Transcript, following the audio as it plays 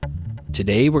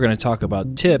Today we're going to talk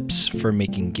about tips for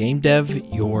making game dev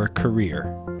your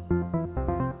career.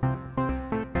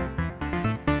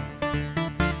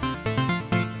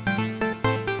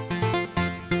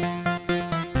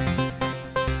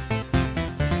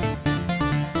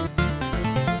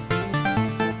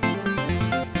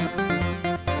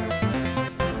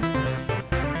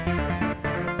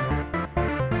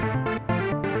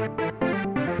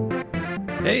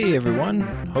 Hey everyone,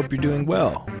 hope you're doing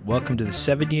well. Welcome to the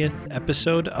 70th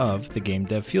episode of the Game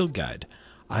Dev Field Guide.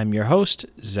 I'm your host,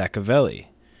 Zaccavelli.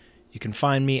 You can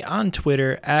find me on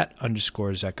Twitter at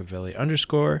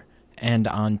 _Zaccavelli_ and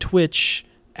on Twitch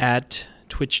at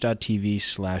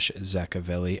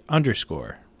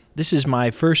twitch.tv/Zaccavelli_. This is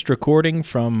my first recording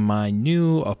from my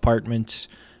new apartment,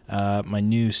 my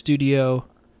new studio.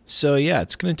 So yeah,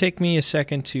 it's going to take me a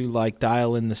second to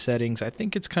dial in the settings. I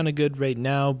think it's kind of good right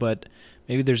now, but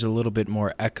maybe there's a little bit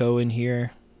more echo in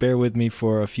here. Bear with me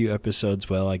for a few episodes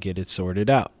while I get it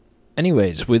sorted out.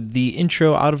 Anyways, with the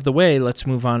intro out of the way, let's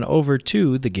move on over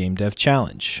to the Game Dev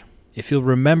Challenge. If you'll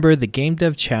remember, the Game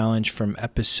Dev Challenge from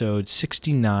episode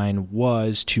 69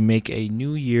 was to make a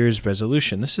New Year's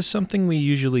resolution. This is something we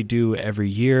usually do every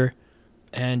year.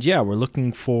 And yeah, we're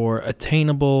looking for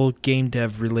attainable game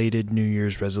dev related New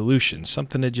Year's resolutions,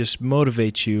 something to just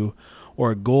motivate you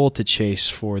or a goal to chase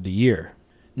for the year.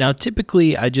 Now,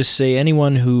 typically, I just say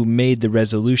anyone who made the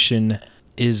resolution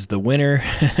is the winner,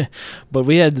 but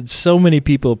we had so many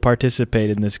people participate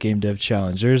in this Game Dev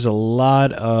Challenge. There's a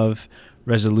lot of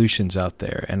resolutions out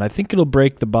there, and I think it'll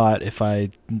break the bot if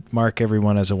I mark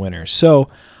everyone as a winner. So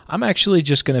I'm actually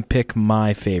just going to pick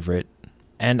my favorite,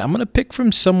 and I'm going to pick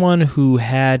from someone who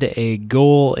had a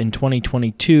goal in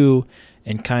 2022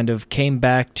 and kind of came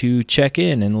back to check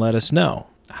in and let us know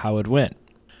how it went.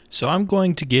 So I'm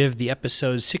going to give the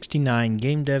episode 69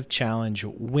 Game Dev Challenge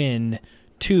win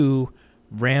to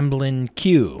Ramblin'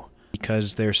 Q,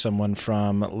 because there's someone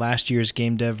from last year's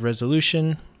Game Dev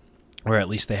resolution, or at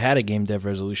least they had a Game Dev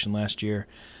resolution last year,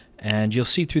 and you'll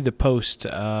see through the post,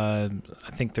 I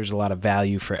think there's a lot of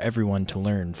value for everyone to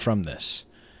learn from this.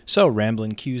 So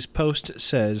Ramblin' Q's post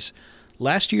says,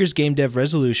 last year's Game Dev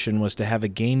resolution was to have a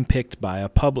game picked by a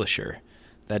publisher.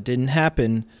 That didn't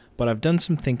happen, but I've done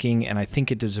some thinking and I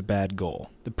think it is a bad goal.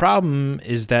 The problem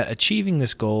is that achieving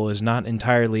this goal is not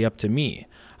entirely up to me.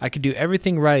 I could do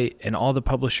everything right and all the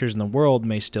publishers in the world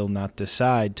may still not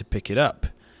decide to pick it up.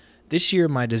 This year,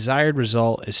 my desired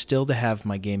result is still to have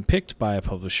my game picked by a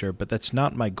publisher, but that's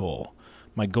not my goal.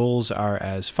 My goals are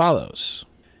as follows.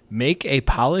 Make a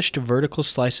polished vertical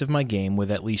slice of my game with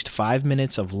at least 5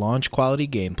 minutes of launch quality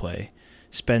gameplay.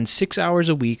 Spend 6 hours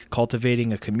a week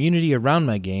cultivating a community around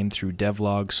my game through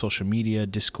devlog, social media,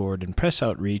 Discord, and press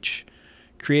outreach.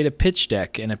 Create a pitch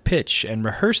deck and a pitch and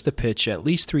rehearse the pitch at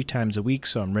least 3 times a week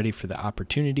so I'm ready for the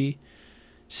opportunity.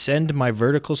 Send my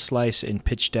vertical slice and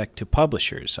pitch deck to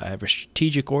publishers. I have a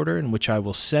strategic order in which I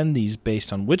will send these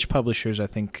based on which publishers I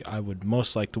think I would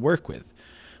most like to work with.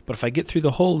 But if I get through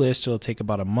the whole list, it'll take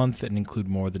about a month and include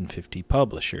more than 50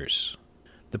 publishers.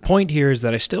 The point here is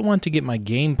that I still want to get my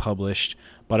game published,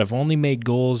 but I've only made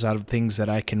goals out of things that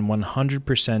I can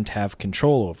 100% have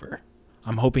control over.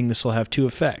 I'm hoping this will have 2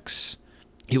 effects.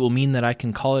 It will mean that I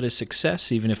can call it a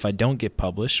success even if I don't get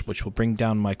published, which will bring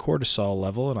down my cortisol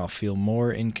level and I'll feel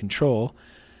more in control.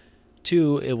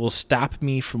 2, it will stop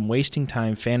me from wasting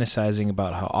time fantasizing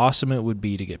about how awesome it would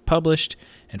be to get published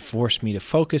and force me to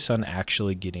focus on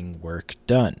actually getting work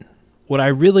done. What I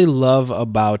really love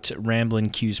about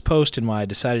Ramblin' Q's post and why I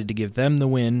decided to give them the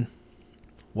win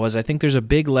was I think there's a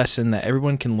big lesson that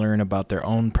everyone can learn about their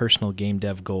own personal game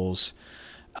dev goals,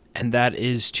 and that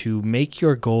is to make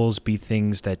your goals be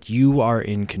things that you are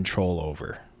in control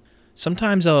over.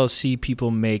 Sometimes I'll see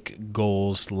people make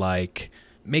goals like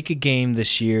make a game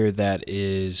this year that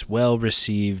is well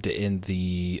received in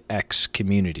the X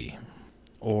community,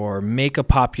 or make a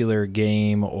popular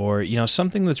game, or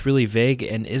something that's really vague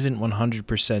and isn't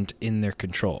 100% in their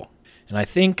control. And I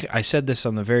think I said this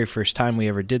on the very first time we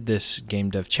ever did this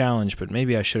Game Dev Challenge, but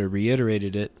maybe I should have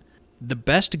reiterated it. The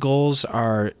best goals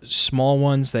are small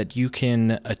ones that you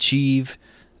can achieve,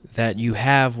 that you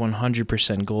have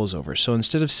 100% goals over. So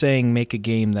instead of saying make a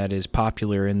game that is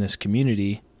popular in this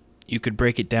community, you could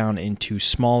break it down into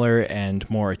smaller and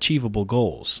more achievable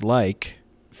goals, like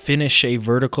finish a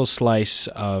vertical slice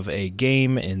of a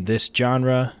game in this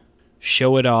genre,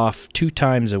 show it off 2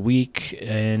 times a week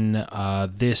in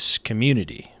this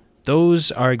community.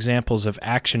 Those are examples of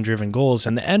action-driven goals,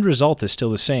 and the end result is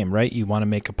still the same, right? You want to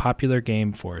make a popular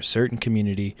game for a certain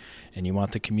community, and you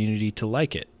want the community to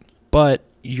like it. But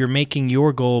you're making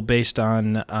your goal based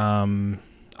on,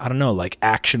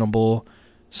 actionable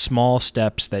small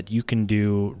steps that you can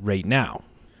do right now.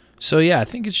 So yeah, I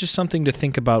think it's just something to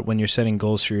think about when you're setting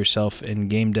goals for yourself in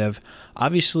game dev.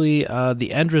 Obviously,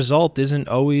 the end result isn't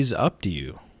always up to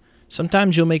you.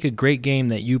 Sometimes you'll make a great game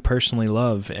that you personally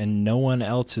love and no one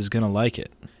else is going to like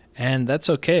it. And that's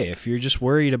okay. If you're just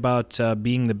worried about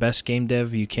being the best game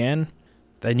dev you can,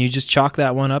 then you just chalk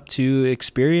that one up to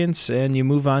experience and you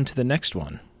move on to the next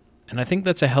one. And I think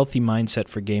that's a healthy mindset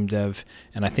for game dev.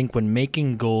 And I think when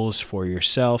making goals for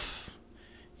yourself,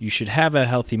 you should have a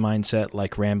healthy mindset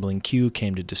like Rambling Q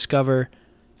came to discover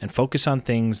and focus on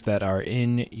things that are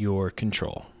in your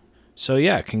control. So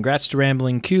yeah, congrats to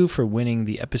Rambling Q for winning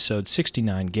the episode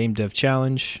 69 Game Dev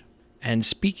Challenge. And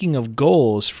speaking of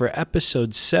goals, for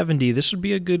episode 70, this would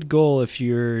be a good goal if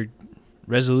your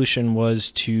resolution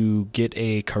was to get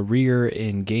a career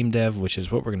in game dev, which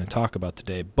is what we're going to talk about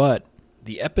today. But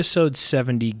the episode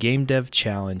 70 Game Dev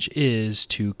Challenge is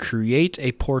to create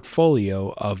a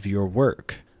portfolio of your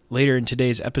work. Later in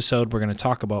today's episode, we're going to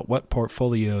talk about what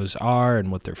portfolios are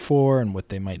and what they're for and what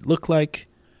they might look like.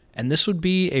 And this would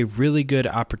be a really good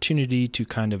opportunity to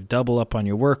kind of double up on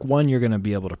your work. One, you're going to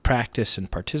be able to practice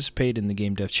and participate in the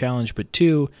Game Dev Challenge. But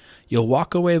two, you'll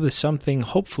walk away with something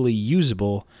hopefully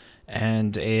usable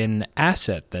and an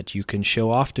asset that you can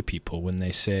show off to people when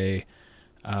they say,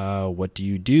 what do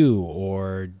you do?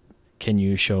 Or can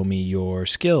you show me your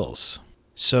skills?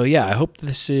 So yeah, I hope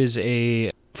this is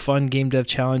a fun Game Dev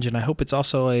Challenge, and I hope it's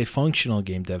also a functional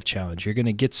Game Dev Challenge. You're going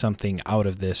to get something out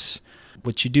of this,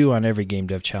 which you do on every Game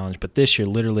Dev Challenge, but this you're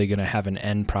literally going to have an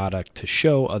end product to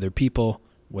show other people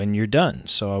when you're done.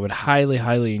 So I would highly,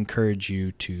 highly encourage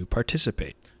you to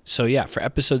participate. So yeah, for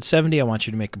episode 70, I want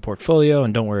you to make a portfolio,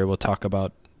 and don't worry, we'll talk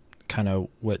about kind of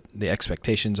what the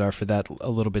expectations are for that a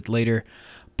little bit later.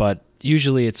 But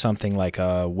usually it's something like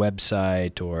a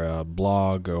website or a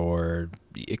blog, or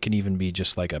it can even be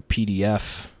just like a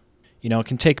PDF. You know, it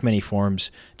can take many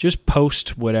forms. Just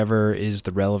post whatever is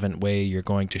the relevant way you're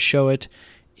going to show it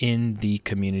in the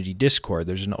community Discord.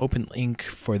 There's an open link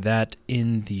for that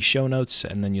in the show notes,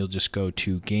 and then you'll just go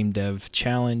to Game Dev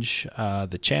Challenge,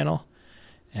 the channel,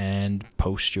 and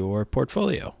post your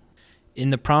portfolio. In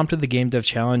the prompt of the Game Dev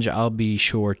Challenge, I'll be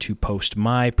sure to post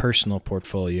my personal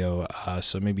portfolio,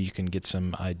 so maybe you can get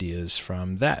some ideas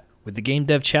from that. With the Game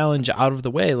Dev Challenge out of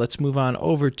the way, let's move on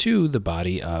over to the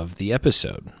body of the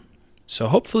episode. So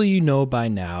hopefully you know by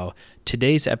now,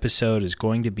 today's episode is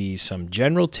going to be some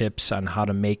general tips on how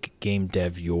to make game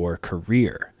dev your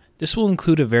career. This will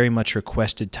include a very much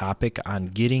requested topic on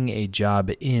getting a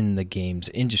job in the games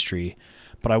industry,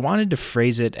 but I wanted to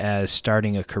phrase it as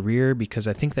starting a career because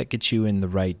I think that gets you in the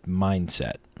right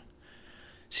mindset.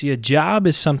 See, a job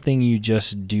is something you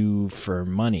just do for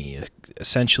money.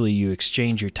 Essentially, you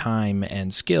exchange your time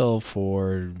and skill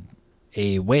for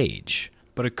a wage.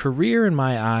 But a career, in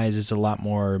my eyes, is a lot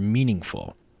more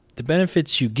meaningful. The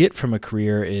benefits you get from a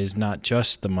career is not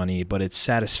just the money, but it's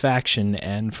satisfaction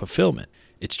and fulfillment.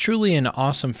 It's truly an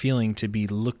awesome feeling to be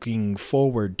looking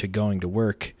forward to going to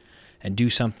work and do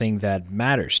something that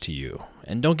matters to you.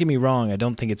 And don't get me wrong, I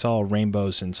don't think it's all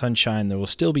rainbows and sunshine. There will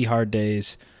still be hard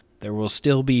days. There will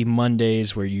still be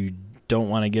Mondays where you don't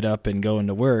want to get up and go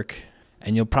into work.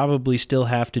 And you'll probably still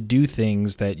have to do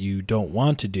things that you don't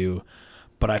want to do.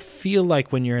 But I feel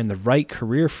like when you're in the right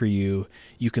career for you,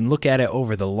 you can look at it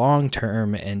over the long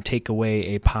term and take away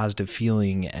a positive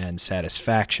feeling and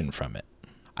satisfaction from it.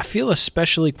 I feel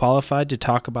especially qualified to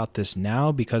talk about this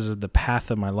now because of the path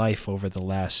of my life over the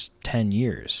last 10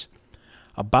 years.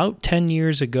 About 10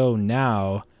 years ago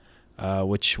now,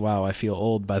 which, wow, I feel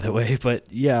old, by the way,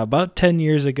 but yeah, about 10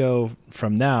 years ago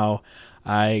from now,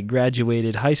 I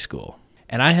graduated high school,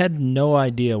 and I had no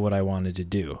idea what I wanted to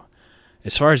do.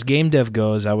 As far as game dev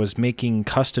goes, I was making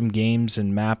custom games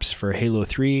and maps for Halo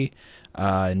 3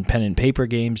 and pen and paper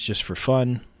games just for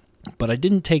fun, but I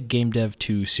didn't take game dev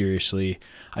too seriously.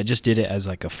 I just did it as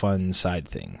like a fun side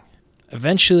thing.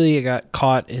 Eventually, I got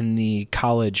caught in the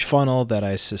college funnel that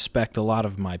I suspect a lot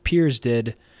of my peers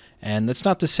did, and that's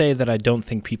not to say that I don't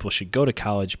think people should go to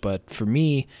college, but for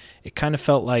me, it kind of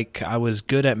felt like I was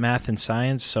good at math and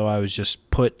science, so I was just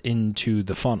put into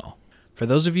the funnel. For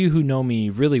those of you who know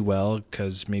me really well,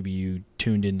 because maybe you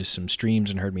tuned into some streams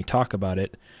and heard me talk about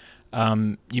it,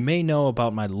 you may know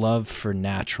about my love for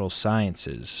natural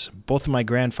sciences. Both of my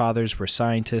grandfathers were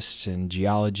scientists in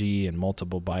geology and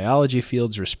multiple biology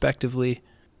fields, respectively,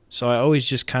 so I always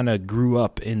just kind of grew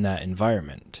up in that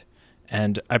environment.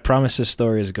 And I promise this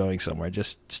story is going somewhere,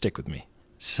 just stick with me.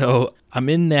 So I'm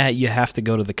in that you have to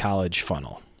go to the college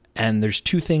funnel. And there's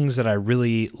two things that I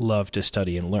really love to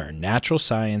study and learn: natural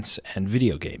science and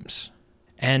video games.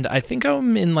 And I think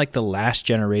I'm in like the last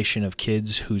generation of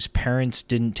kids whose parents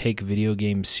didn't take video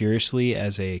games seriously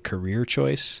as a career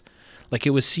choice. Like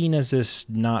it was seen as this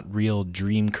not real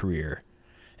dream career.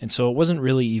 And so it wasn't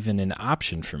really even an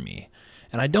option for me.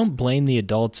 And I don't blame the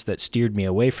adults that steered me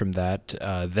away from that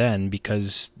then,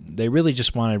 because they really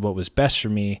just wanted what was best for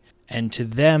me. And to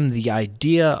them, the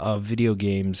idea of video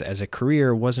games as a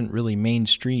career wasn't really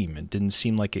mainstream. It didn't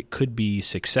seem like it could be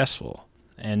successful.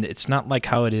 And it's not like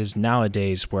how it is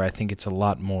nowadays, where I think it's a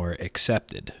lot more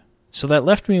accepted. So that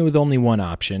left me with only one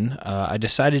option. I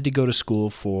decided to go to school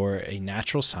for a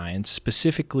natural science,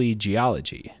 specifically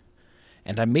geology.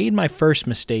 And I made my first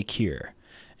mistake here.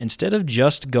 Instead of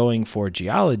just going for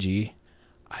geology,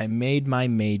 I made my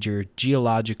major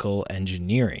geological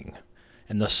engineering.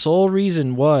 And the sole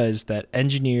reason was that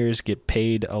engineers get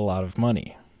paid a lot of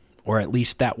money. Or at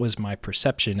least that was my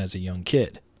perception as a young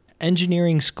kid.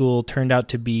 Engineering school turned out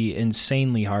to be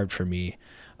insanely hard for me,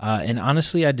 and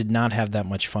honestly, I did not have that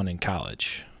much fun in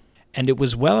college. And it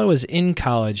was while I was in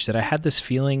college that I had this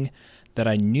feeling that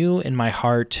I knew in my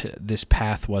heart this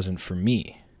path wasn't for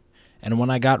me. And when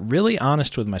I got really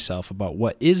honest with myself about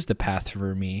what is the path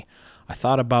for me, I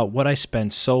thought about what I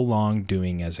spent so long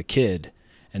doing as a kid,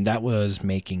 and that was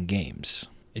making games.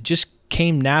 It just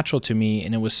came natural to me,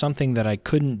 and it was something that I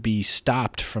couldn't be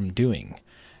stopped from doing.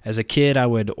 As a kid, I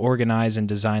would organize and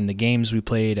design the games we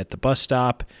played at the bus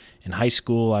stop. In high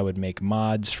school, I would make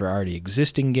mods for already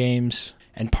existing games.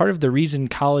 And part of the reason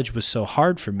college was so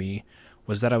hard for me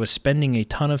was that I was spending a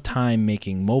ton of time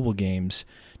making mobile games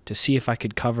to see if I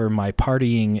could cover my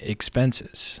partying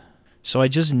expenses. So I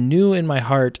just knew in my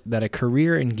heart that a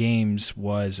career in games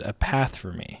was a path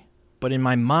for me. But in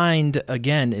my mind,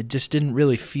 again, it just didn't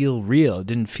really feel real. It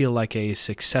didn't feel like a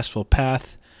successful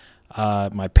path.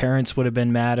 My parents would have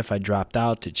been mad if I dropped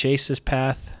out to chase this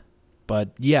path. But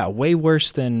yeah, way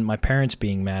worse than my parents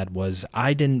being mad was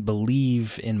I didn't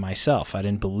believe in myself. I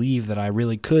didn't believe that I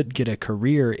really could get a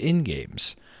career in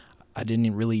games. I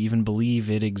didn't really even believe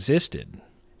it existed.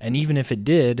 And even if it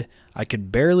did, I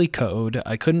could barely code.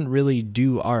 I couldn't really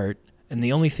do art. And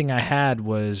the only thing I had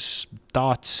was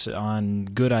thoughts on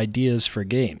good ideas for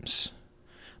games.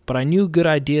 But I knew good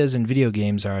ideas in video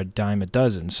games are a dime a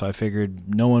dozen, so I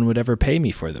figured no one would ever pay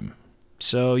me for them.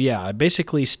 So yeah, I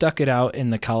basically stuck it out in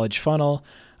the college funnel.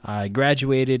 I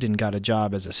graduated and got a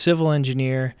job as a civil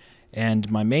engineer, and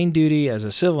my main duty as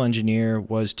a civil engineer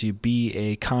was to be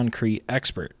a concrete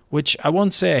expert, which I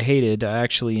won't say I hated. I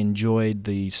actually enjoyed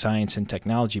the science and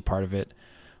technology part of it.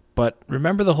 But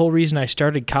remember, the whole reason I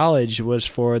started college was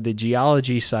for the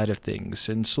geology side of things,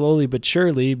 and slowly but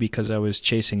surely, because I was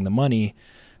chasing the money,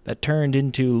 that turned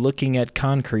into looking at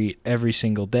concrete every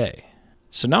single day.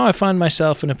 So now I find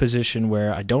myself in a position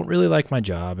where I don't really like my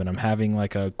job, and I'm having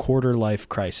like a quarter-life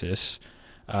crisis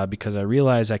because I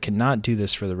realize I cannot do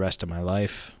this for the rest of my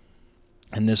life.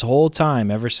 And this whole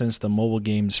time, ever since the mobile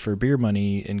games for beer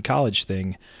money in college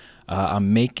thing,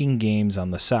 I'm making games on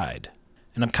the side.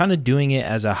 And I'm kind of doing it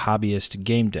as a hobbyist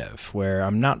game dev, where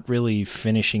I'm not really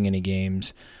finishing any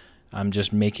games. I'm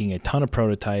just making a ton of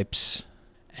prototypes.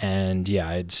 And yeah,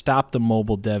 I'd stopped the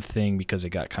mobile dev thing because it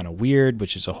got kind of weird,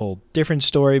 which is a whole different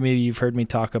story maybe you've heard me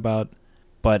talk about.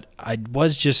 But I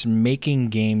was just making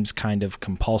games kind of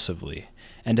compulsively.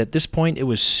 And at this point, it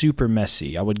was super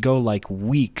messy. I would go like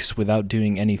weeks without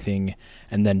doing anything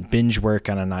and then binge work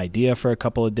on an idea for a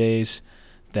couple of days,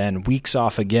 then weeks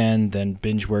off again, then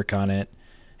binge work on it.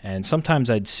 And sometimes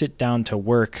I'd sit down to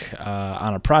work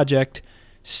on a project,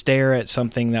 stare at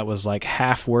something that was like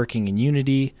half working in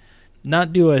Unity,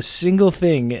 not do a single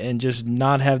thing, and just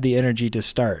not have the energy to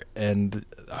start. And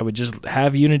I would just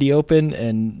have Unity open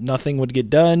and nothing would get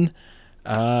done.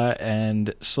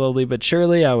 And slowly but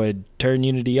surely I would turn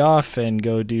Unity off and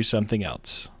go do something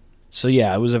else. So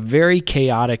yeah, it was a very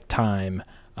chaotic time,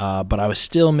 but I was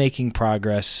still making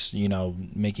progress,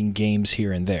 making games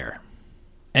here and there.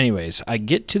 Anyways, I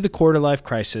get to the quarter-life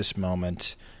crisis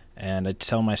moment, and I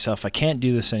tell myself I can't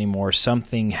do this anymore.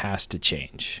 Something has to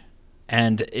change.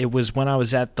 And it was when I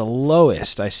was at the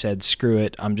lowest, I said, screw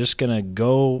it, I'm just going to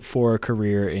go for a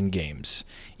career in games,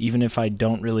 even if I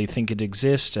don't really think it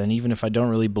exists, and even if I don't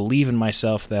really believe in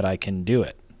myself that I can do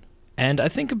it. And I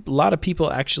think a lot of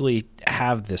people actually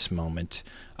have this moment.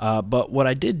 But what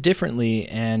I did differently,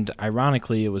 and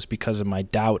ironically it was because of my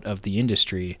doubt of the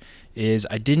industry, is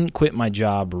I didn't quit my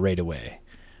job right away.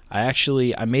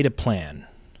 I made a plan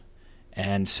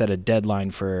and set a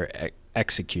deadline for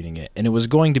executing it. And it was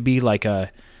going to be like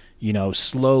a,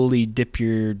 slowly dip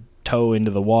your toe into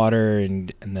the water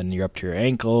and then you're up to your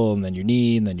ankle and then your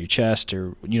knee and then your chest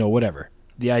or, whatever.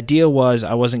 The idea was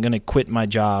I wasn't going to quit my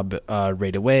job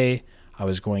right away. I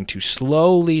was going to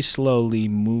slowly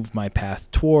move my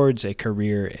path towards a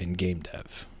career in game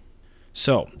dev.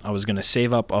 So I was going to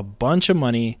save up a bunch of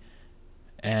money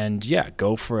and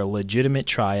go for a legitimate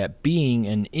try at being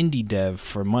an indie dev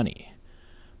for money.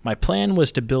 My plan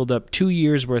was to build up 2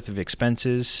 years worth of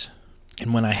expenses,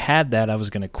 and when I had that, I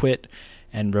was going to quit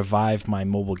and revive my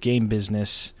mobile game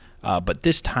business, but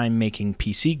this time making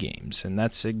PC games, and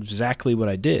that's exactly what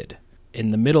I did.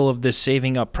 In the middle of this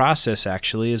saving up process,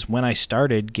 actually, is when I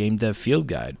started Game Dev Field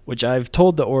Guide, which I've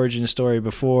told the origin story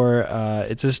before.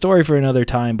 It's a story for another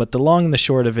time, but the long and the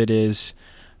short of it is,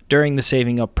 during the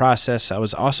saving up process, I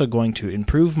was also going to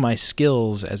improve my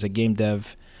skills as a game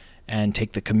dev and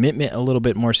take the commitment a little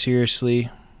bit more seriously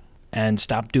and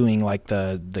stop doing like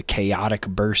the chaotic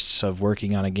bursts of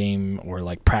working on a game or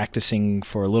like practicing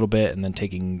for a little bit and then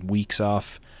taking weeks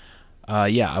off.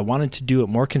 I wanted to do it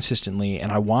more consistently,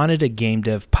 and I wanted a game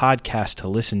dev podcast to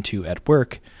listen to at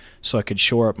work so I could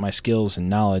shore up my skills and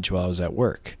knowledge while I was at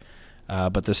work.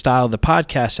 But the style of the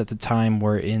podcast at the time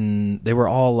they were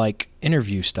all like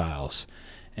interview styles,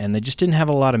 and they just didn't have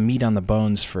a lot of meat on the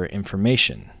bones for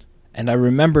information. And I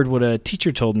remembered what a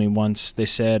teacher told me once. They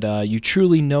said, you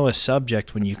truly know a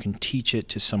subject when you can teach it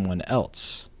to someone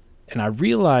else. And I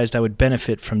realized I would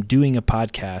benefit from doing a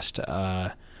podcast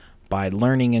by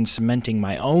learning and cementing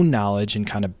my own knowledge and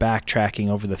kind of backtracking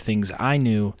over the things I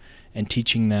knew and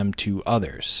teaching them to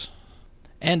others.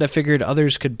 And I figured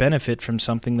others could benefit from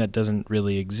something that doesn't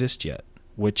really exist yet,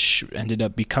 which ended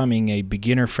up becoming a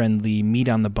beginner-friendly,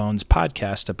 meat-on-the-bones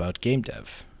podcast about game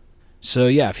dev. So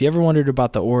if you ever wondered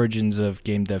about the origins of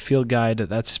Game Dev Field Guide,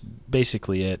 that's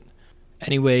basically it.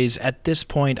 Anyways, at this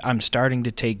point, I'm starting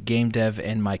to take game dev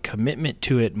and my commitment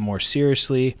to it more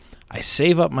seriously. I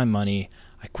save up my money,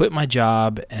 I quit my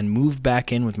job, and move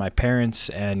back in with my parents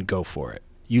and go for it.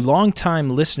 You longtime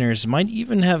listeners might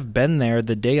even have been there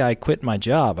the day I quit my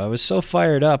job. I was so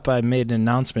fired up, I made an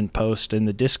announcement post in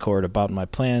the Discord about my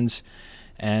plans,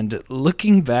 and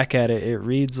looking back at it, it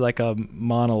reads like a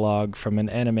monologue from an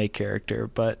anime character,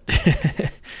 but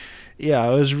I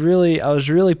was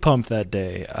really pumped that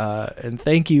day, and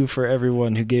thank you for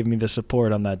everyone who gave me the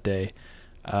support on that day.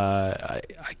 I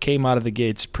came out of the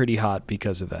gates pretty hot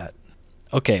because of that.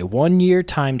 Okay, 1 year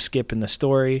time skip in the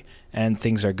story, and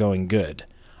things are going good.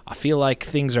 I feel like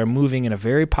things are moving in a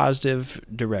very positive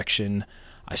direction.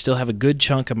 I still have a good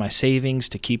chunk of my savings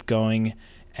to keep going,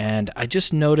 and I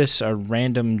just noticed a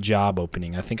random job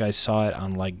opening. I think I saw it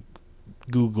on like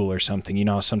Google or something. You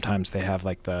know, sometimes they have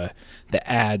like the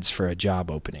ads for a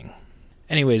job opening.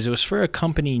 Anyways, it was for a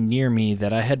company near me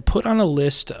that I had put on a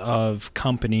list of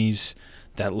companies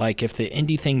that, like, if the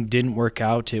indie thing didn't work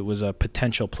out, it was a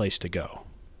potential place to go.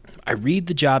 I read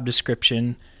the job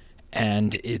description,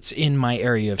 and it's in my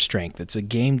area of strength. It's a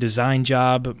game design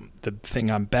job. The thing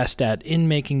I'm best at in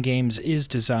making games is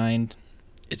design.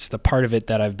 It's the part of it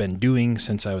that I've been doing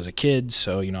since I was a kid,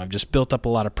 so, I've just built up a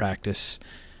lot of practice.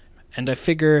 And I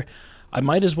figure I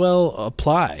might as well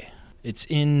apply. It's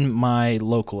in my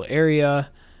local area.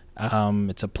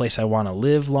 It's a place I want to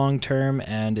live long term,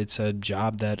 and it's a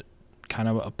job that kind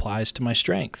of applies to my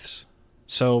strengths.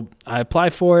 So I apply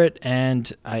for it, and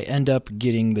I end up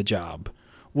getting the job,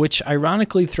 which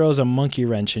ironically throws a monkey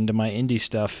wrench into my indie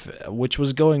stuff, which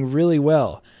was going really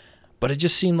well. But it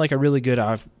just seemed like a really good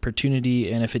opportunity,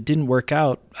 and if it didn't work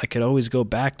out, I could always go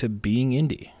back to being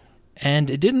indie. And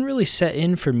it didn't really set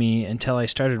in for me until I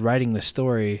started writing the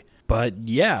story, but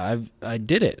I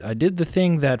did it. I did the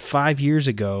thing that 5 years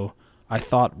ago I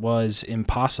thought was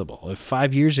impossible. If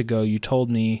 5 years ago you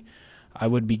told me I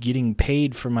would be getting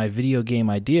paid for my video game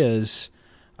ideas,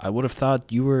 I would have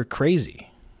thought you were crazy.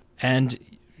 And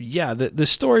the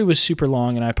story was super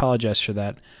long, and I apologize for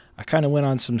that. I kind of went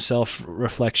on some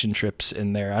self-reflection trips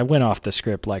in there. I went off the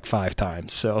script like 5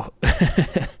 times, so.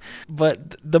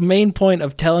 But the main point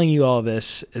of telling you all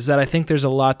this is that I think there's a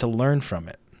lot to learn from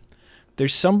it.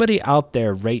 There's somebody out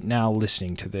there right now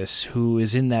listening to this who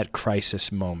is in that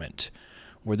crisis moment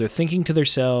where they're thinking to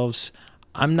themselves,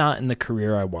 I'm not in the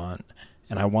career I want,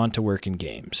 and I want to work in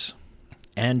games.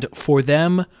 And for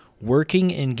them,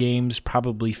 working in games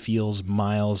probably feels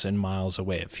miles and miles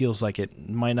away. It feels like it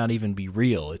might not even be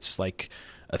real. It's like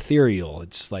ethereal.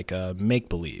 It's like a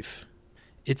make-believe.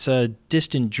 It's a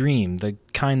distant dream, the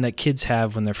kind that kids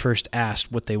have when they're first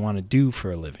asked what they want to do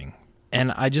for a living.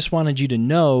 And I just wanted you to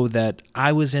know that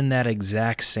I was in that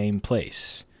exact same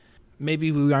place.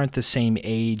 Maybe we aren't the same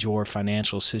age or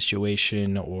financial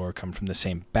situation or come from the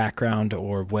same background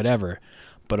or whatever,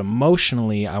 but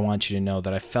emotionally, I want you to know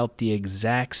that I felt the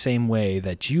exact same way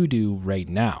that you do right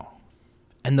now.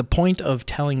 And the point of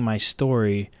telling my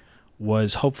story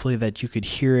was hopefully that you could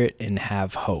hear it and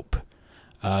have hope.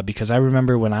 because I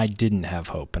remember when I didn't have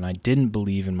hope and I didn't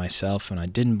believe in myself and I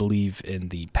didn't believe in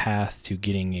the path to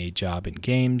getting a job in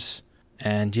games.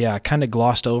 And yeah, I kind of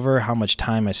glossed over how much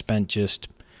time I spent just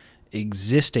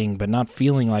existing but not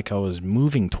feeling like I was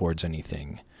moving towards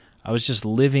anything. I was just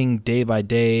living day by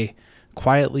day,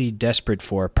 quietly desperate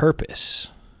for a purpose,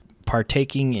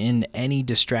 partaking in any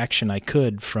distraction I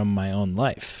could from my own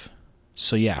life.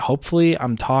 So yeah, hopefully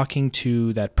I'm talking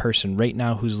to that person right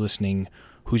now who's listening,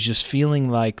 who's just feeling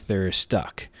like they're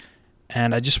stuck.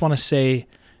 And I just want to say,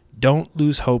 don't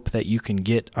lose hope that you can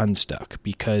get unstuck,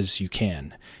 because you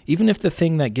can. Even if the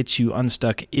thing that gets you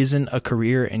unstuck isn't a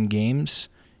career in games,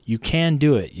 you can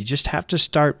do it. You just have to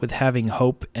start with having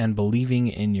hope and believing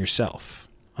in yourself.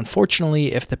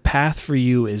 Unfortunately, if the path for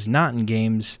you is not in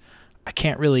games, I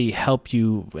can't really help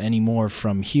you anymore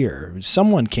from here.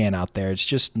 Someone can out there, it's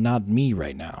just not me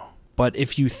right now. But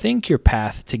if you think your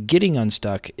path to getting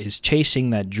unstuck is chasing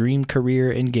that dream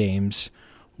career in games,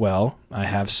 well, I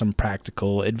have some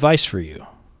practical advice for you.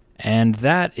 And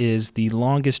that is the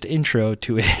longest intro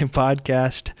to a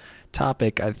podcast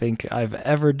topic I think I've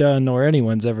ever done or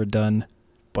anyone's ever done.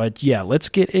 But yeah, let's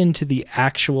get into the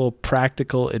actual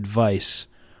practical advice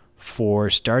for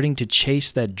starting to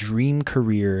chase that dream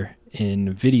career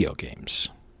in video games.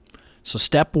 So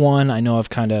step one, I know I've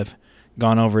kind of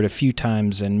gone over it a few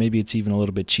times and maybe it's even a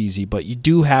little bit cheesy, but you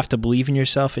do have to believe in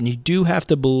yourself and you do have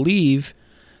to believe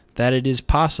that it is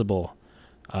possible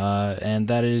and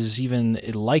that it is even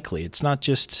likely. It's not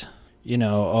just,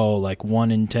 like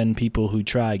 1 in 10 people who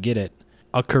try get it.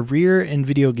 A career in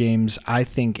video games, I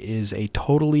think, is a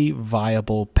totally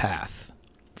viable path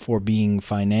for being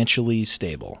financially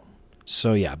stable.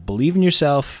 So yeah, believe in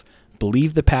yourself,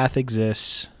 believe the path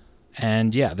exists,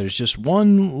 and yeah, there's just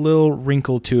one little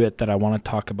wrinkle to it that I want to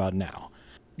talk about now.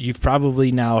 You've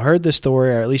probably now heard the story,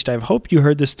 or at least I hope you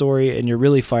heard the story, and you're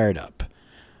really fired up.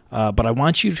 But I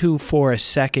want you to, for a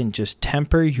second, just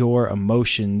temper your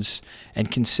emotions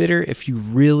and consider if you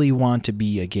really want to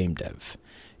be a game dev.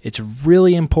 It's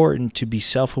really important to be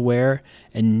self-aware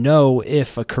and know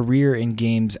if a career in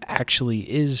games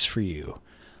actually is for you.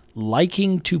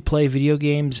 Liking to play video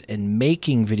games and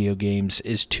making video games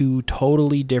is two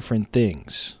totally different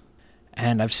things.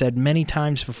 And I've said many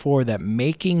times before that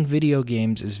making video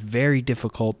games is very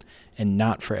difficult and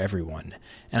not for everyone.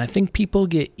 And I think people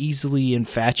get easily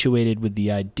infatuated with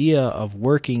the idea of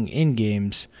working in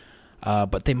games,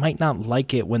 but they might not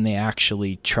like it when they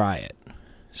actually try it.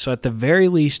 So at the very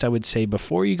least, I would say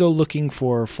before you go looking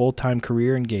for a full-time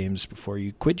career in games, before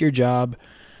you quit your job,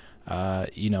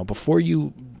 before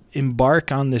you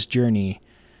embark on this journey,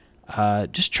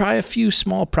 just try a few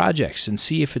small projects and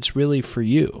see if it's really for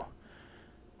you.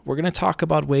 We're going to talk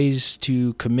about ways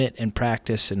to commit and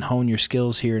practice and hone your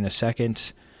skills here in a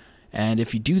second. And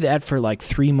if you do that for like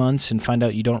 3 months and find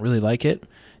out you don't really like it,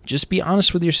 just be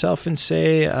honest with yourself and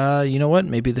say, you know what,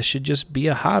 maybe this should just be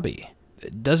a hobby.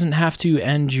 It doesn't have to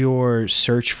end your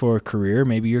search for a career.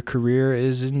 Maybe your career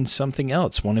is in something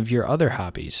else, one of your other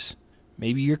hobbies.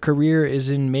 Maybe your career is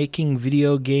in making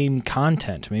video game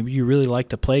content. Maybe you really like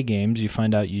to play games. You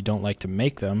find out you don't like to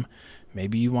make them.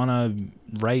 Maybe you want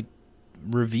to write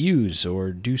reviews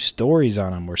or do stories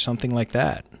on them or something like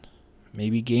that.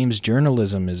 Maybe games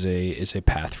journalism is a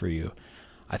path for you.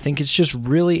 I think it's just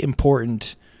really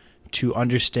important to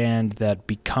understand that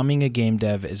becoming a game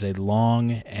dev is a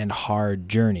long and hard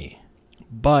journey.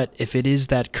 But if it is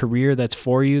that career that's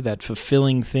for you, that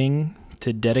fulfilling thing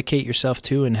to dedicate yourself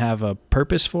to and have a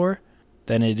purpose for,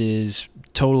 then it is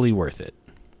totally worth it.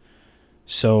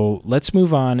 So let's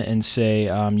move on and say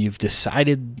you've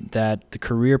decided that the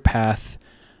career path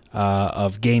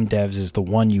of game devs is the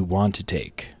one you want to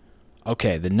take.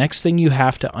 Okay, the next thing you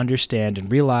have to understand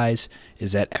and realize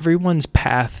is that everyone's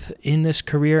path in this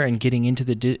career and getting into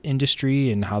the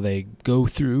industry and how they go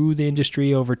through the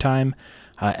industry over time,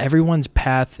 everyone's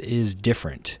path is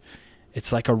different.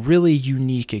 It's like a really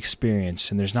unique experience,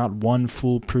 and there's not one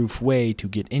foolproof way to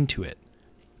get into it.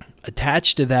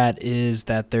 Attached to that is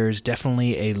that there's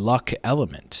definitely a luck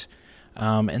element.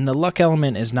 And the luck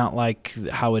element is not like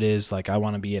how it is, like I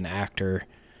want to be an actor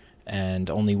and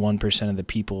only 1% of the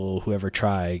people who ever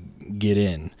try get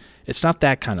in. It's not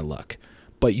that kind of luck.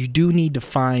 But you do need to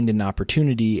find an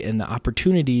opportunity, and the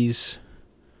opportunities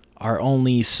are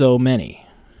only so many.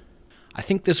 I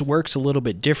think this works a little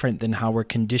bit different than how we're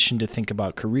conditioned to think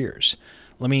about careers.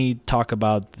 Let me talk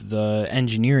about the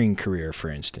engineering career, for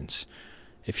instance.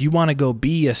 If you want to go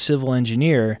be a civil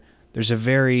engineer, there's a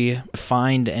very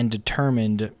defined and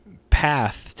determined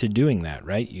path to doing that,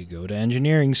 right? You go to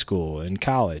engineering school in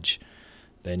college.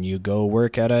 Then you go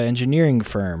work at an engineering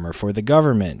firm or for the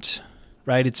government,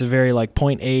 right? It's a very like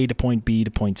point A to point B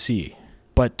to point C.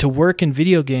 But to work in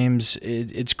video games,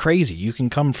 it's crazy. You can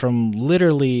come from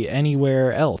literally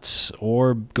anywhere else,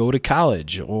 or go to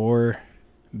college, or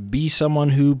be someone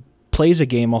who plays a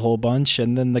game a whole bunch,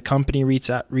 and then the company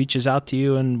reaches out to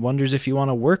you and wonders if you want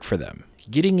to work for them.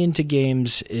 Getting into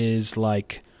games is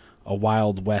like a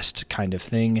Wild West kind of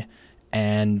thing,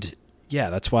 and yeah,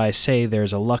 that's why I say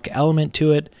there's a luck element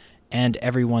to it, and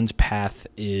everyone's path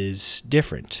is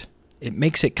different. It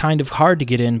makes it kind of hard to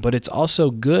get in, but it's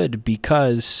also good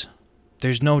because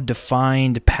there's no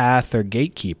defined path or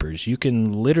gatekeepers. You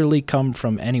can literally come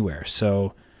from anywhere.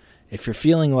 So if you're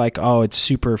feeling like, oh, it's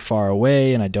super far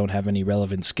away and I don't have any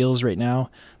relevant skills right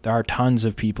now, there are tons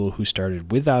of people who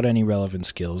started without any relevant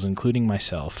skills, including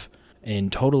myself, in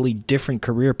totally different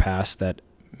career paths that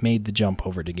made the jump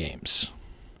over to games.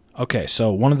 Okay,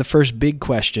 so one of the first big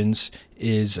questions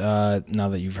is, now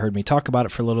that you've heard me talk about it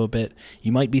for a little bit,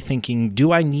 you might be thinking,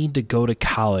 do I need to go to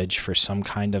college for some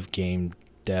kind of game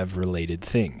dev related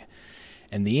thing?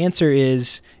 And the answer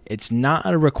is, it's not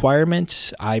a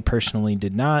requirement. I personally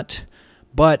did not,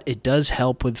 but it does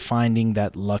help with finding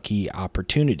that lucky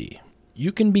opportunity.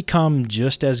 You can become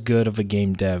just as good of a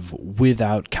game dev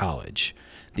without college.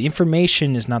 The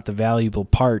information is not the valuable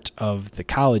part of the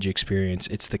college experience,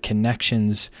 it's the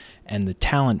connections and the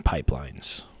talent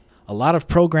pipelines. A lot of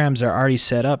programs are already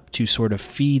set up to sort of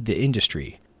feed the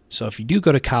industry. So if you do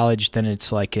go to college, then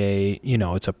it's like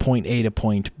it's a point A to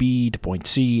point B to point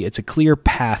C. It's a clear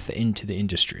path into the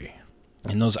industry.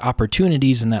 And those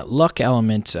opportunities and that luck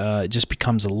element just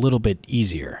becomes a little bit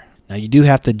easier. Now you do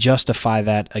have to justify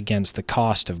that against the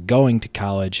cost of going to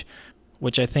college,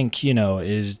 which I think,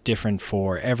 is different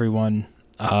for everyone.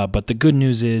 But the good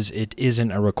news is it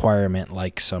isn't a requirement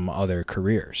like some other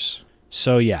careers.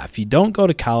 So yeah, if you don't go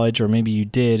to college, or maybe you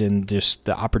did and just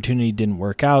the opportunity didn't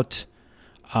work out,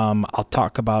 I'll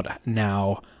talk about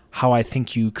now how I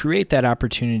think you create that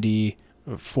opportunity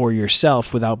for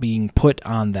yourself without being put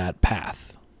on that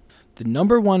path. The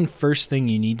number one first thing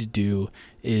you need to do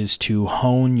is to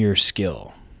hone your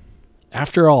skill.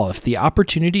 After all, if the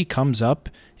opportunity comes up,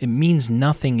 it means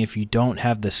nothing if you don't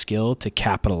have the skill to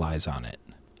capitalize on it.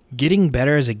 Getting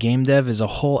better as a game dev is a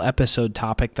whole episode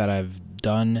topic that I've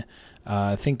done.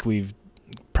 I think we've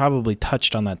probably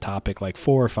touched on that topic like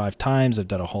 4 or 5 times. I've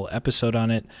done a whole episode on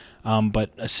it.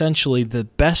 But essentially, the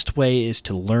best way is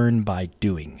to learn by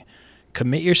doing.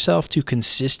 Commit yourself to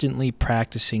consistently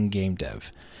practicing game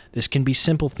dev. This can be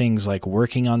simple things like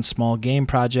working on small game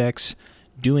projects,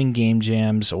 doing game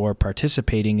jams, or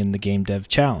participating in the Game Dev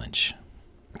Challenge.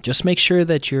 Just make sure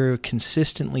that you're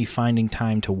consistently finding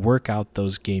time to work out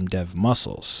those game dev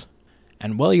muscles.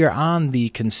 And while you're on the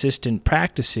consistent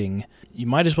practicing, you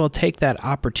might as well take that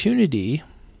opportunity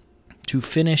to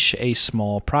finish a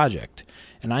small project.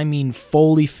 And I mean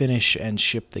fully finish and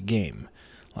ship the game.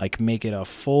 Like make it a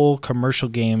full commercial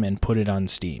game and put it on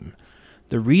Steam.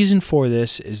 The reason for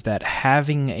this is that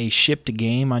having a shipped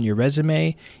game on your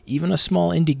resume, even a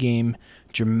small indie game,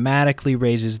 dramatically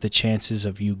raises the chances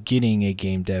of you getting a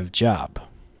game dev job.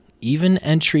 Even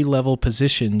entry-level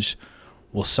positions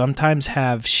will sometimes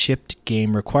have shipped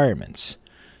game requirements.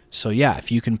 So yeah, if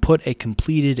you can put a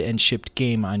completed and shipped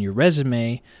game on your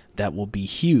resume, that will be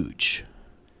huge.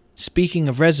 Speaking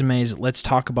of resumes, let's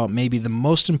talk about maybe the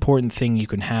most important thing you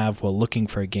can have while looking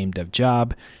for a game dev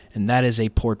job, and that is a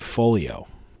portfolio.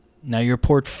 Now, your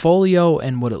portfolio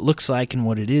and what it looks like and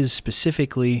what it is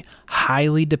specifically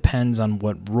highly depends on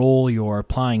what role you're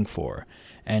applying for.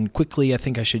 And quickly, I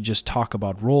think I should just talk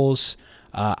about roles.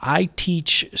 I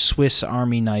teach Swiss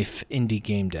Army knife indie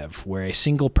game dev, where a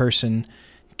single person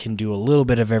can do a little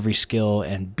bit of every skill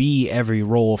and be every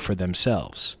role for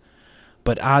themselves.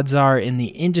 But odds are in the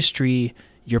industry,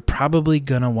 you're probably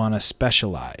going to want to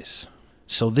specialize.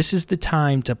 So this is the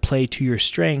time to play to your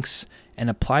strengths and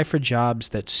apply for jobs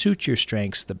that suit your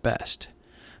strengths the best.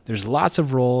 There's lots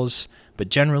of roles, but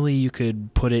generally you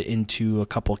could put it into a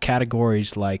couple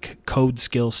categories like code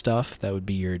skill stuff, that would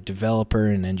be your developer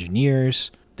and engineers.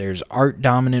 There's art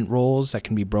dominant roles that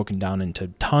can be broken down into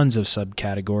tons of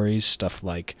subcategories, stuff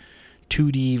like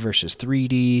 2D versus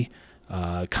 3D,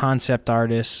 concept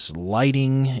artists,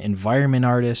 lighting, environment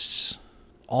artists,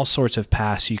 all sorts of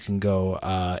paths you can go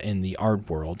in the art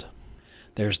world.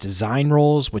 There's design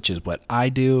roles, which is what I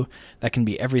do. That can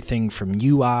be everything from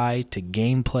UI to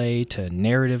gameplay to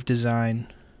narrative design.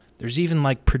 There's even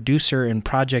like producer and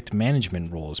project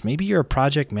management roles. Maybe you're a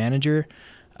project manager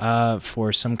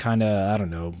for some kind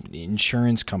of,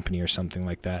 insurance company or something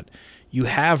like that. You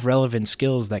have relevant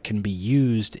skills that can be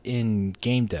used in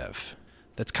game dev.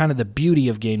 That's kind of the beauty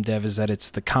of game dev, is that it's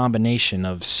the combination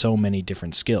of so many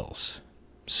different skills.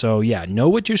 So yeah, know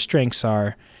what your strengths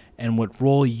are and what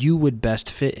role you would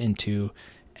best fit into,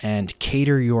 and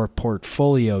cater your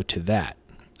portfolio to that.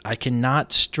 I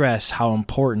cannot stress how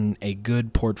important a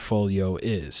good portfolio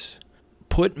is.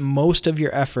 Put most of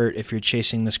your effort, if you're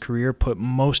chasing this career, put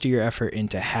most of your effort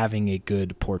into having a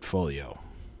good portfolio.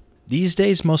 These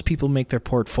days, most people make their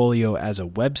portfolio as a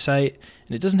website,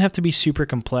 and it doesn't have to be super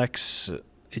complex.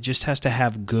 It just has to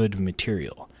have good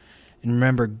material. And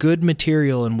remember, good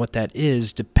material and what that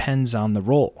is depends on the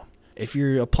role. If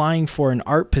you're applying for an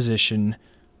art position,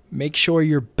 make sure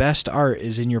your best art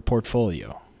is in your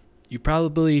portfolio. You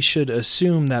probably should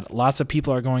assume that lots of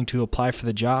people are going to apply for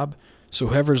the job, so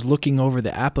whoever's looking over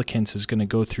the applicants is going to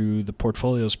go through the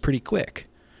portfolios pretty quick.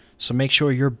 So make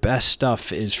sure your best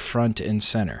stuff is front and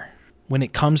center. When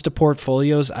it comes to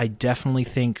portfolios, I definitely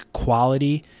think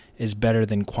quality is better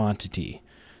than quantity.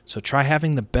 So try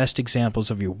having the best examples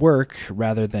of your work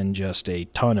rather than just a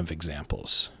ton of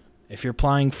examples. If you're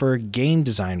applying for game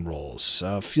design roles,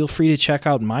 feel free to check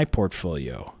out my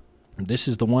portfolio. This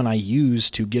is the one I use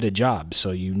to get a job,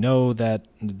 so you know that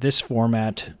this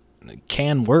format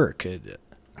can work.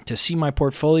 To see my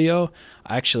portfolio,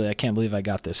 actually, I can't believe I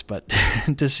got this, but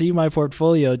to see my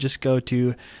portfolio, just go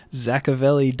to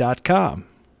Zaccavelli.com.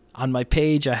 On my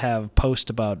page, I have a post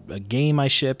about a game I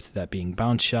shipped, that being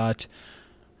Bounce Shot.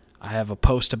 I have a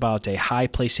post about a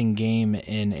high-placing game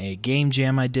in a game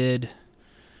jam I did,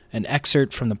 an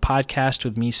excerpt from the podcast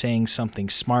with me saying something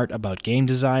smart about game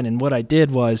design. And what I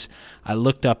did was I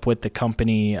looked up what the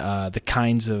company, the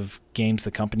kinds of games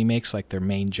the company makes, like their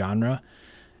main genre.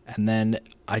 And then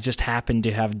I just happened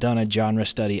to have done a genre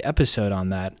study episode on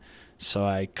that. So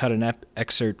I cut an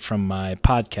excerpt from my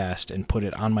podcast and put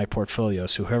it on my portfolio.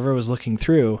 So whoever was looking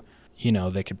through,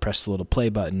 they could press the little play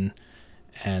button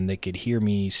and they could hear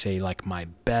me say like my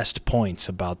best points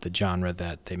about the genre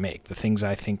that they make, the things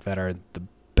I think that are the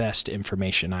best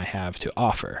information I have to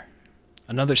offer.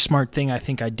 Another smart thing I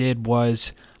think I did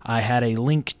was I had a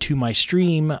link to my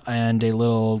stream and a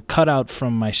little cutout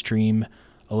from my stream,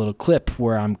 a little clip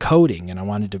where I'm coding, and I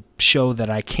wanted to show that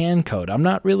I can code. I'm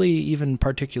not really even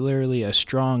particularly a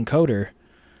strong coder,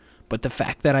 but the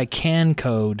fact that I can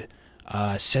code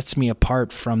sets me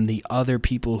apart from the other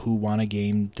people who want a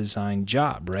game design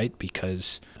job, right?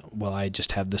 Because, I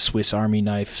just have the Swiss Army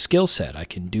knife skill set. I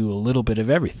can do a little bit of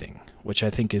everything, which I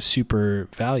think is super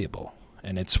valuable,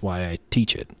 and it's why I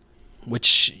teach it.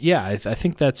 Which, I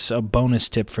think that's a bonus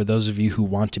tip for those of you who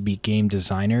want to be game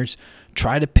designers.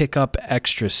 Try to pick up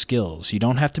extra skills. You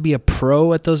don't have to be a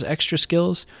pro at those extra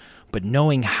skills, but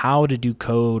knowing how to do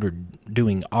code or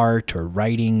doing art or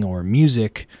writing or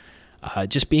music,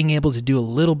 just being able to do a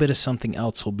little bit of something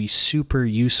else will be super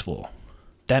useful.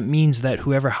 That means that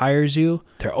whoever hires you,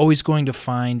 they're always going to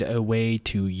find a way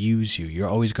to use you. You're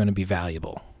always going to be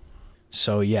valuable.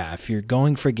 So if you're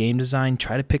going for game design,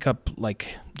 try to pick up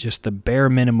like just the bare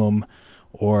minimum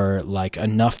or like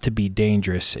enough to be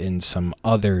dangerous in some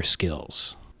other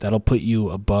skills. That'll put you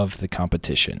above the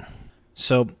competition.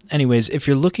 So anyways, if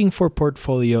you're looking for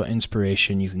portfolio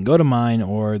inspiration, you can go to mine,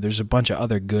 or there's a bunch of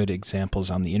other good examples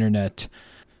on the internet.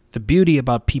 The beauty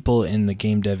about people in the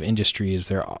game dev industry is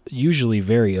they're usually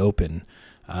very open.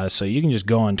 So you can just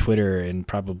go on Twitter and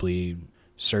probably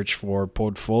search for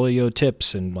portfolio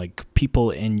tips, and like people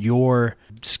in your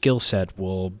skill set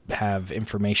will have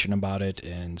information about it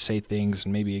and say things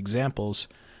and maybe examples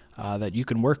that you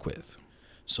can work with.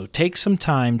 So take some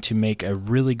time to make a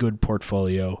really good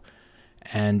portfolio.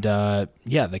 And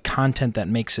the content that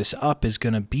makes this up is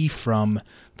going to be from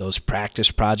those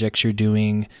practice projects you're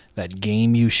doing, that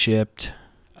game you shipped,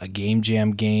 a game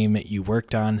jam game you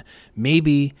worked on.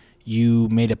 Maybe you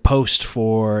made a post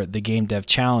for the Game Dev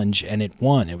Challenge and it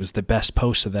won. It was the best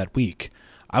post of that week.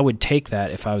 I would take that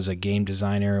if I was a game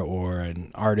designer or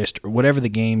an artist or whatever the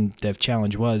Game Dev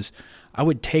Challenge was. I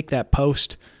would take that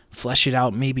post, flesh it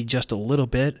out maybe just a little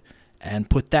bit, and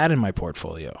put that in my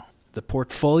portfolio. The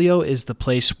portfolio is the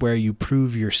place where you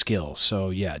prove your skills.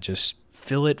 So just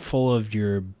fill it full of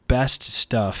your best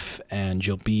stuff and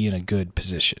you'll be in a good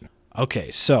position.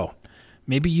 Okay, so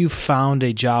maybe you found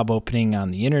a job opening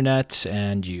on the internet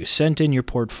and you sent in your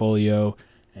portfolio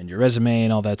and your resume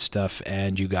and all that stuff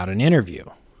and you got an interview.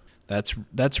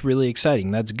 That's really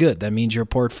exciting. That's good. That means your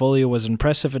portfolio was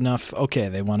impressive enough. Okay,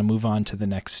 they want to move on to the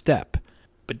next step.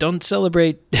 But don't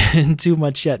celebrate too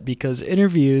much yet, because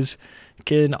interviews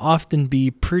can often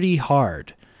be pretty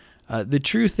hard. The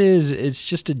truth is, it's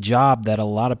just a job that a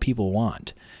lot of people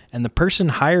want. And the person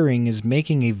hiring is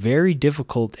making a very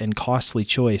difficult and costly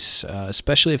choice,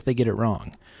 especially if they get it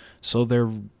wrong. So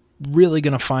they're really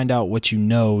going to find out what you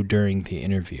know during the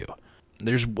interview.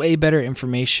 There's way better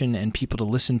information and people to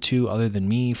listen to other than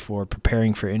me for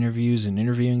preparing for interviews and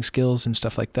interviewing skills and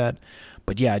stuff like that.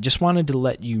 But yeah, I just wanted to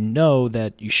let you know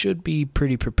that you should be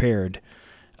pretty prepared.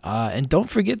 And don't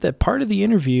forget that part of the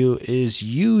interview is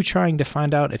you trying to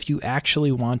find out if you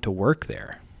actually want to work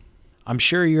there. I'm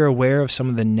sure you're aware of some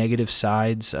of the negative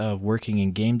sides of working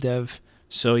in game dev.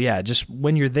 So yeah, just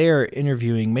when you're there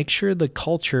interviewing, make sure the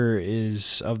culture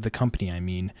of the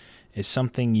company, is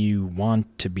something you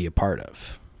want to be a part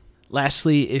of.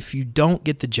 Lastly, if you don't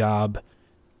get the job,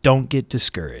 don't get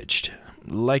discouraged.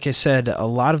 Like I said, a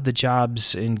lot of the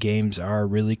jobs in games are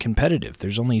really competitive.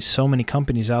 There's only so many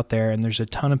companies out there, and there's a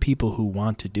ton of people who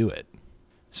want to do it.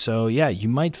 So yeah, you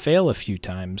might fail a few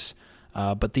times,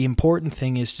 but the important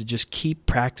thing is to just keep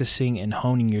practicing and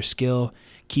honing your skill,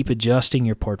 keep adjusting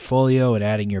your portfolio and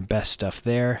adding your best stuff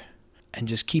there, and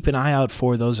just keep an eye out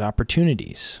for those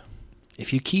opportunities.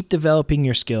 If you keep developing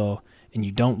your skill and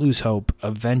you don't lose hope,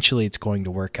 eventually it's going to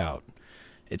work out.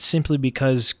 It's simply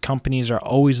because companies are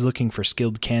always looking for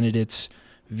skilled candidates.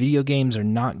 Video games are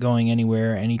not going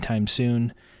anywhere anytime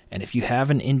soon, and if you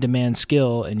have an in-demand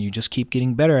skill and you just keep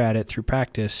getting better at it through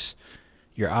practice,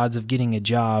 your odds of getting a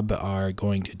job are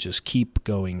going to just keep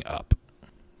going up.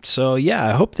 So yeah,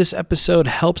 I hope this episode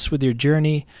helps with your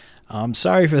journey. I'm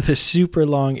sorry for the super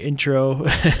long intro,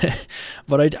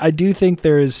 but I do think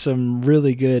there is some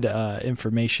really good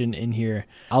information in here.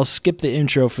 I'll skip the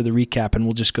intro for the recap and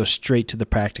we'll just go straight to the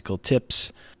practical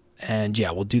tips. And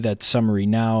yeah, we'll do that summary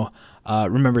now.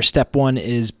 Remember, step 1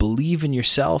 is believe in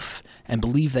yourself and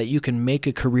believe that you can make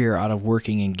a career out of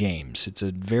working in games. It's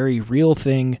a very real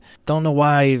thing. Don't know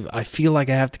why I feel like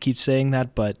I have to keep saying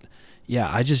that, but yeah,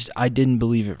 I didn't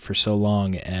believe it for so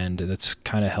long, and that's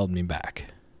kind of held me back.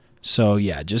 So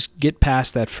yeah, just get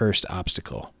past that first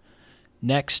obstacle.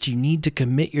 Next, you need to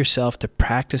commit yourself to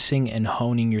practicing and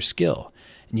honing your skill.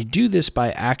 And you do this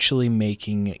by actually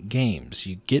making games.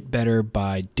 You get better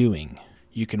by doing.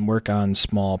 You can work on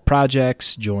small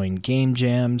projects, join game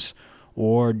jams,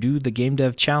 or do the Game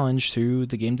Dev Challenge through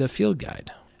the Game Dev Field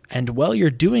Guide. And while you're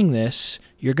doing this,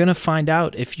 you're going to find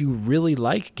out if you really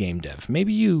like game dev.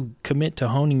 Maybe you commit to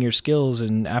honing your skills,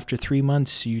 and after 3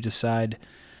 months you decide,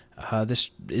 this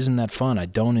isn't that fun. I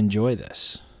don't enjoy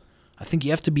this. I think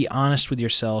you have to be honest with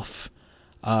yourself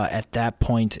at that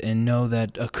point and know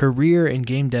that a career in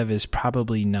game dev is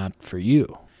probably not for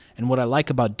you. And what I like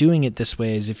about doing it this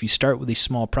way is if you start with these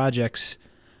small projects,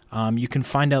 you can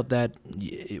find out that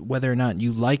whether or not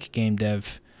you like game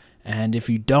dev, and if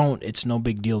you don't, it's no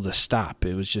big deal to stop.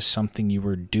 It was just something you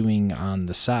were doing on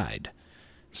the side.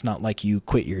 It's not like you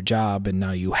quit your job and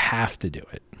now you have to do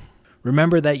it.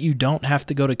 Remember that you don't have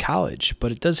to go to college,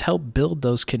 but it does help build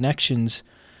those connections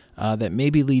that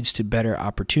maybe leads to better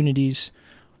opportunities,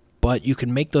 but you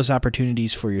can make those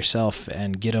opportunities for yourself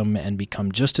and get them and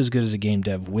become just as good as a game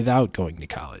dev without going to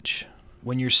college.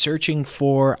 When you're searching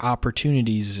for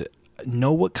opportunities,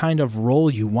 know what kind of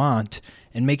role you want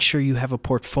and make sure you have a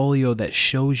portfolio that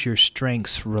shows your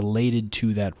strengths related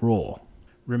to that role.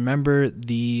 Remember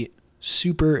the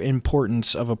super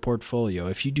importance of a portfolio.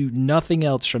 If you do nothing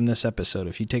else from this episode,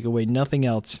 if you take away nothing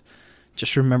else,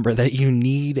 just remember that you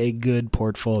need a good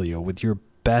portfolio with your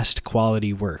best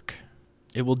quality work.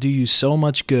 It will do you so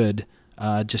much good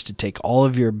just to take all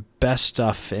of your best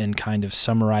stuff and kind of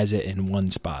summarize it in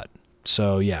one spot.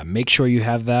 So yeah, make sure you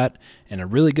have that. And a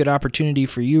really good opportunity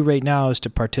for you right now is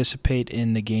to participate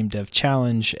in the Game Dev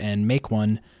Challenge and make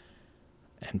one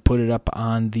and put it up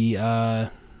on the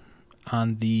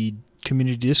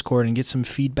community Discord and get some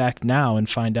feedback now and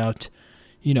find out,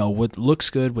 what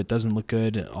looks good, what doesn't look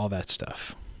good, all that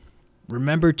stuff.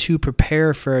 Remember to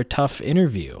prepare for a tough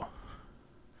interview.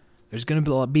 There's going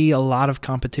to be a lot of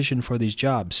competition for these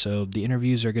jobs, so the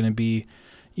interviews are going to be,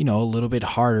 a little bit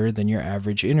harder than your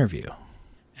average interview.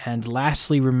 And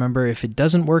lastly, remember, if it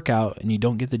doesn't work out and you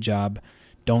don't get the job,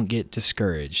 don't get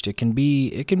discouraged. It can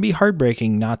be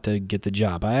heartbreaking not to get the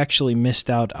job. I actually missed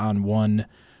out on one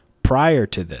prior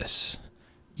to this.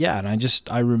 Yeah, and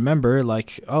I remember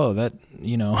that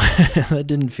that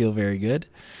didn't feel very good.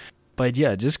 But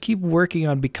yeah, just keep working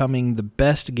on becoming the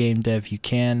best game dev you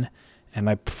can, and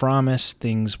I promise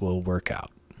things will work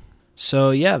out.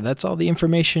 So yeah, that's all the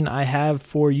information I have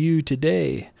for you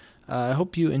today. I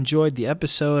hope you enjoyed the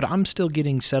episode. I'm still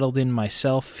getting settled in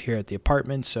myself here at the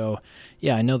apartment, so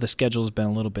yeah, I know the schedule's been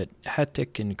a little bit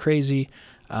hectic and crazy.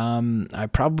 I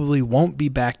probably won't be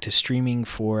back to streaming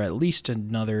for at least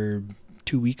another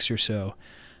 2 weeks or so.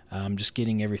 I'm just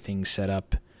getting everything set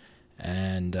up,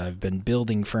 and I've been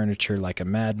building furniture like a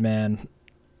madman.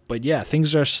 But yeah,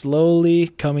 things are slowly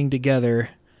coming together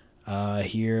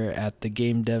here at the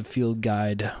Game Dev Field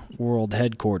Guide World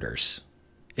Headquarters.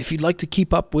 If you'd like to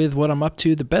keep up with what I'm up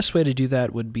to, the best way to do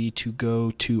that would be to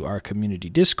go to our community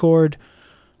Discord.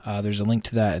 There's a link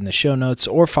to that in the show notes,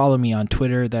 or follow me on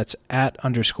Twitter. That's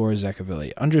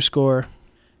 @_Zachavelli_.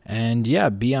 And yeah,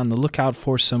 be on the lookout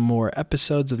for some more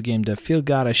episodes of the Game Dev Field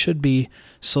Guide. I should be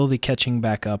slowly catching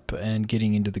back up and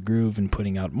getting into the groove and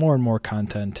putting out more and more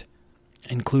content,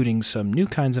 including some new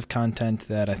kinds of content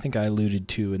that I think I alluded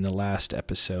to in the last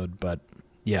episode. But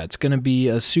yeah, it's going to be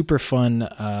a super fun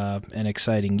and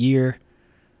exciting year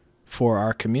for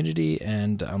our community,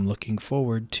 and I'm looking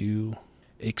forward to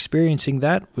experiencing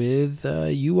that with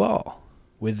you all.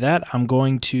 With that, I'm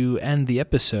going to end the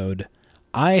episode.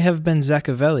 I have been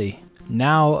Zachavelli,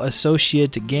 now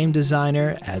Associate Game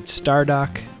Designer at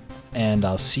Stardock, and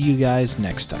I'll see you guys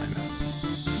next time.